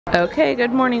Okay,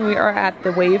 good morning. We are at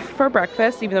the Wave for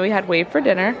breakfast, even though we had Wave for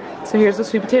dinner. So here's the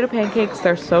sweet potato pancakes.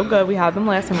 They're so good. We had them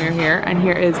last time we were here. And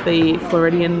here is the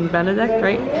Floridian Benedict,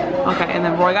 right? Okay, and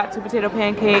then Roy got sweet potato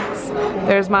pancakes.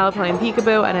 There's Milo playing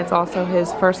peekaboo, and it's also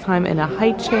his first time in a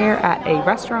high chair at a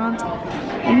restaurant.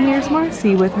 And here's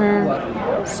Marcy with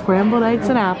her scrambled eggs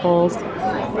and apples.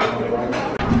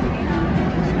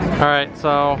 Alright,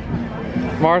 so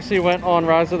Marcy went on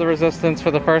Rise of the Resistance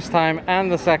for the first time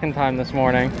and the second time this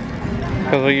morning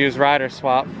because we use rider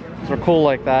swap, so we're cool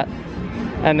like that.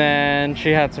 And then she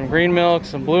had some green milk,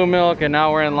 some blue milk, and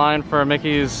now we're in line for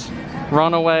Mickey's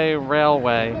Runaway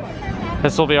Railway.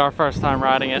 This will be our first time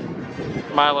riding it.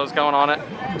 Milo's going on it.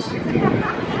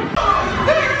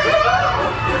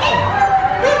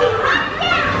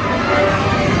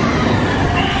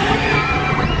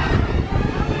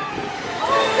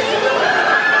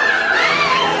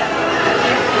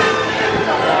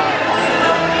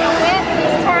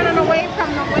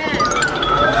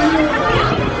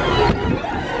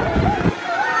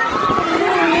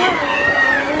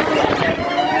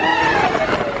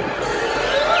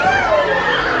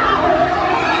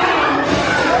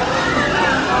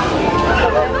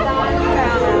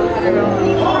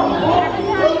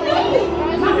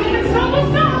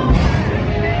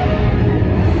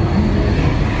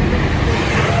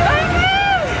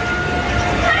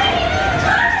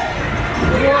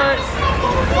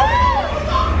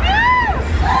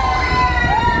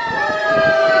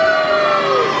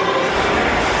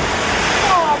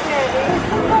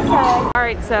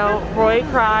 Alright, so Roy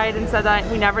cried and said that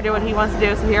we never do what he wants to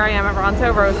do, so here I am at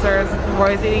Ronto Roasters.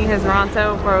 Roy's eating his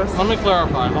Ronto roast. Let me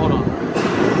clarify, hold on.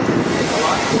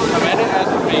 Amanda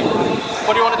asked me,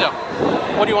 what do you want to do?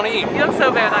 What do you want to eat? You look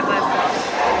so bad, that glass.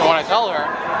 So when I tell her,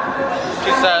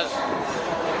 she says,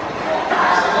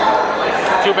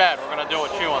 too bad, we're going to do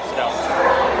what she wants to do.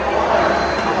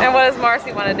 And what does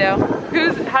Marcy want to do?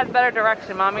 Who has better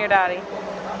direction, mommy or daddy?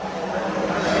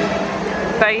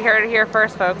 So you heard it here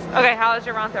first, folks. Okay, how is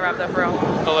your Ronto wrapped up, bro?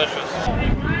 Delicious.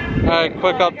 Alright,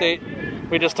 quick update.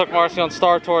 We just took Marcy on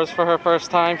Star Tours for her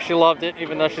first time. She loved it,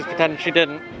 even though she's pretending she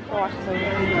didn't.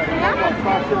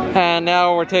 And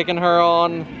now we're taking her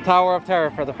on Tower of Terror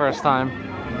for the first time.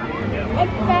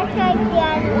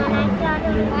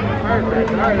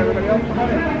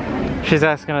 She's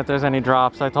asking if there's any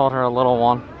drops. I told her a little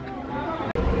one.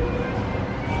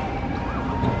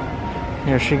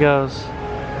 Here she goes.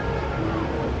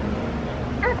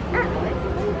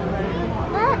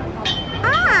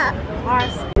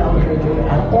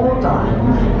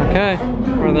 Okay,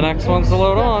 where the next one's to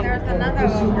load on. There's another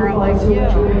little girl like you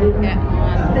getting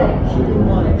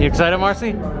on. You excited,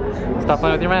 Marcy? Stop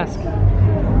playing with your mask.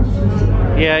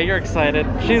 Yeah, you're excited.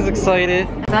 She's excited.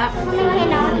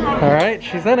 Alright,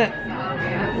 she's in it.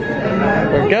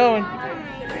 We're going.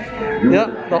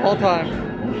 Yep, the whole time.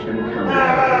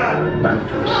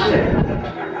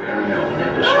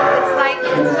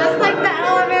 It's just like the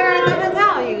elevator in the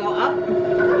hotel. You go up,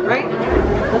 right?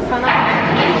 This one up.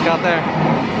 Look out there.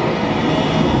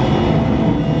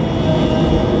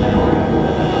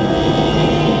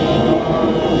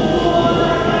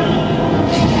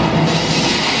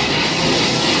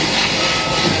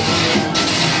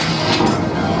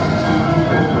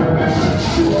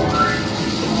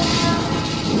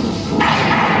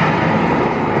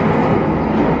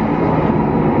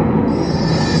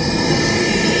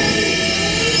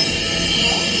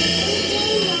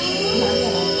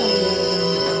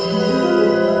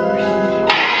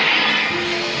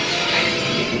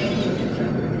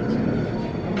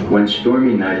 One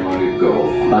stormy night long ago,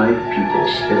 5 people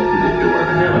stepped through the door of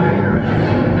an elevator and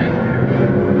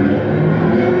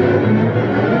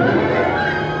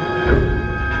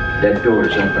that door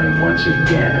is opening once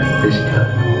again, and this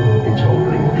time it's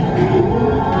opening for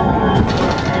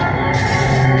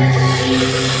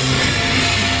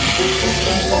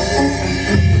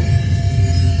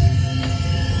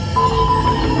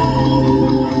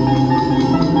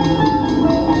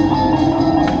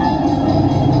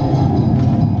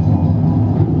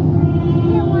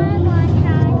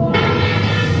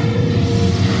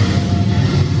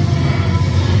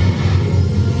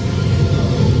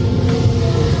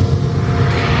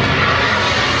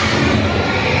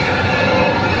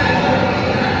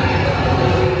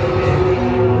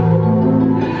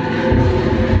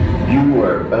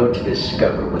to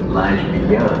discover what lies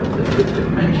beyond the fifth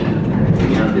dimension,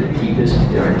 beyond the deepest,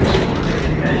 darkest corners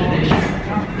of imagination,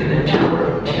 in the Tower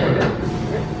of Terror.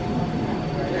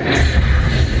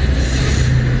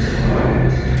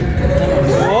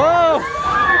 Whoa!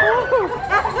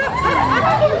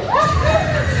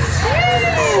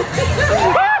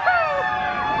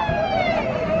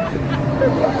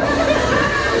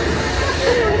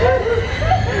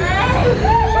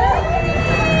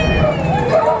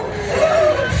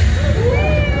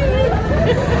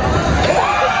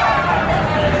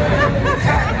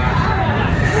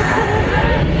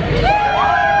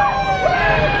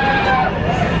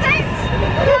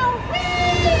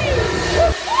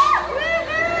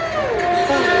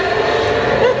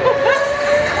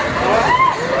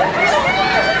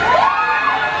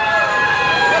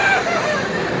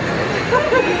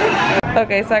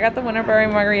 Okay, so I got the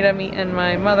Winterberry margarita. Me and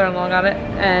my mother-in-law got it,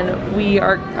 and we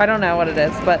are, I don't know what it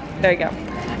is, but there you go.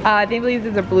 I think these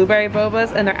are blueberry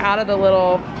bobas, and they're out of the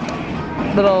little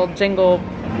jingle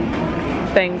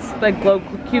things, like glow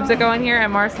cubes that go in here,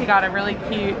 and Marcy got a really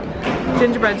cute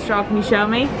gingerbread straw. Can you show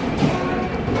me?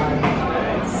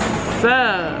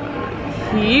 So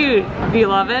cute. Do you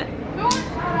love it?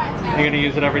 You're gonna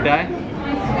use it every day?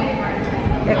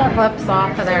 It clips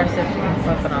off of there so you can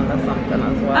slip it onto something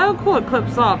as well. Oh cool, it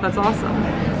clips off. That's awesome.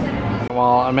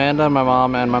 While Amanda, my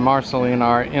mom, and my Marceline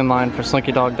are in line for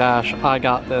Slinky Dog Dash, I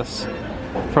got this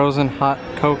frozen hot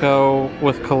cocoa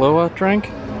with Kahlua drink.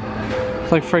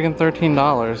 It's like friggin'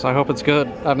 $13. I hope it's good.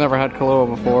 I've never had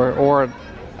Kahlua before, or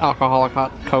alcoholic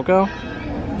hot cocoa.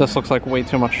 This looks like way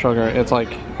too much sugar. It's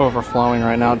like overflowing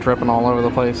right now, dripping all over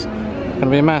the place.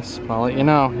 Gonna be a mess, but I'll let you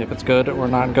know if it's good or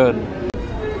not good.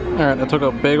 Alright, I took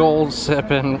a big old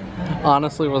sip and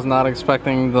honestly was not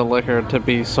expecting the liquor to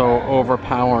be so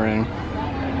overpowering.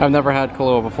 I've never had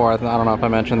Kahlua before. I don't know if I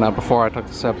mentioned that before I took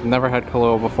the sip. I've never had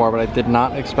Kahlua before, but I did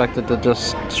not expect it to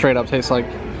just straight up taste like,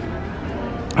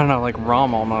 I don't know, like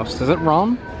rum almost. Is it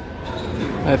rum?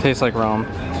 It tastes like rum.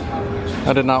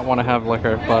 I did not want to have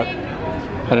liquor, but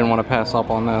I didn't want to pass up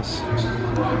on this.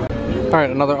 Alright,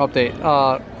 another update.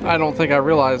 I don't think I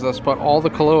realized this, but all the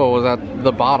Kahlua was at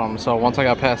the bottom, so once I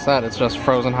got past that, it's just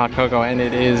frozen hot cocoa, and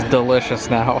it is delicious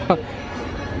now.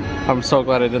 I'm so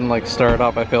glad I didn't like stir it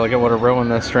up. I feel like it would have ruined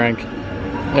this drink.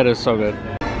 It is so good.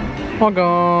 All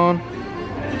gone.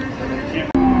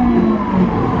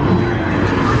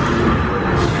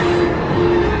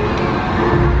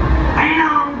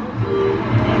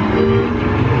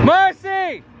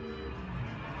 Marcy!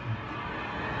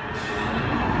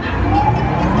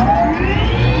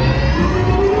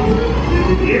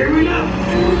 Here we go.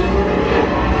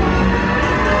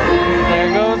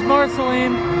 There goes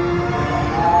Marceline.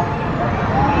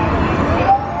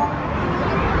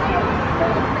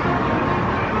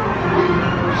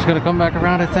 She's gonna come back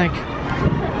around, I think.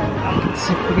 Let's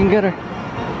see if we can get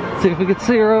her. See if we can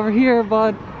see her over here,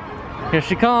 bud. Here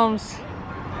she comes.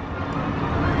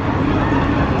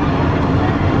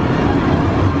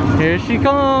 Here she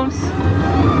comes.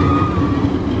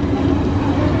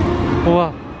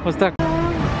 Whoa, what's that?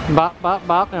 Bop, bop,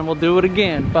 bop, and we'll do it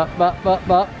again. Bop, bop, bop,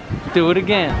 bop. Do it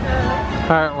again.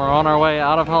 Alright, we're on our way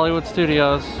out of Hollywood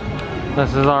Studios. This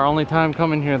is our only time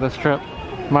coming here this trip.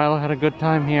 Milo had a good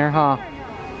time here, huh?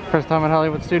 First time at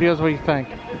Hollywood Studios, what do you think?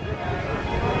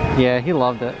 Yeah, he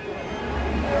loved it.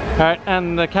 Alright,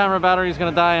 and the camera battery is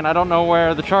gonna die, and I don't know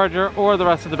where the charger or the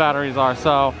rest of the batteries are,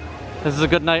 so this is a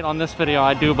good night on this video,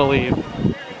 I do believe.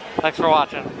 Thanks for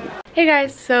watching. Hey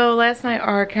guys, so last night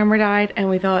our camera died and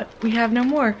we thought we have no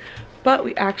more, but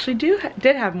we actually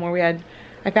did have more.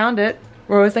 I found it.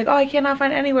 Roy was like, oh, I cannot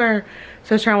find it anywhere.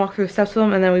 So I was trying to walk through the steps with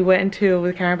them, and then we went into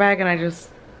the camera bag and I just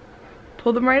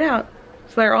pulled them right out.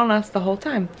 So they're on us the whole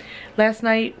time. Last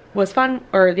night was fun,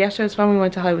 or yesterday was fun. We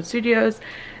went to Hollywood Studios,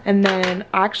 and then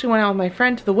I actually went out with my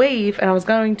friend to the Wave, and I was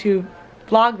going to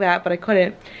vlog that, but I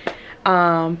couldn't.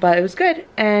 But it was good,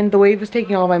 and the Wave was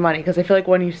taking all my money, because I feel like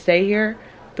when you stay here,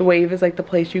 the Wave is like the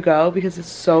place you go because it's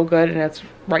so good and it's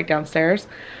right downstairs.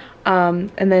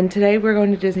 And then today we're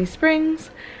going to Disney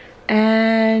Springs,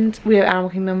 and we have Animal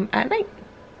Kingdom at night.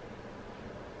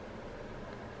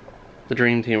 The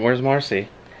dream team. Where's Marcy?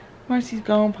 Marcy's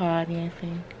going potty, I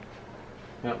think.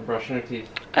 Yep, brushing her teeth.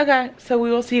 Okay, so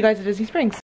we will see you guys at Disney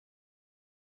Springs.